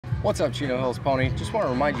What's up, Chino Hills Pony? Just want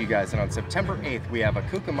to remind you guys that on September 8th we have a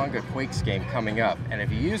Cucamonga Quakes game coming up, and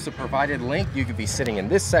if you use the provided link you could be sitting in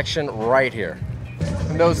this section right here.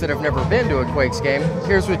 And those that have never been to a Quakes game,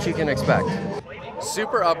 here's what you can expect.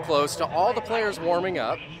 Super up close to all the players warming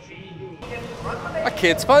up, a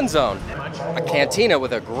kids fun zone, a cantina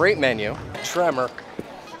with a great menu, Tremor,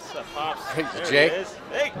 Jake,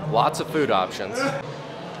 lots of food options,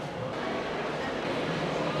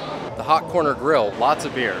 the hot corner grill, lots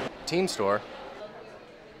of beer, team store,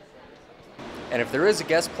 and if there is a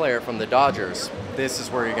guest player from the Dodgers, this is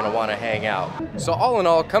where you're going to want to hang out. So all in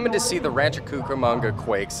all, coming to see the Rancho Cucamonga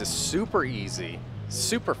Quakes is super easy,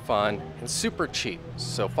 super fun, and super cheap.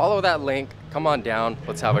 So follow that link, come on down,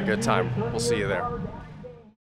 let's have a good time. We'll see you there.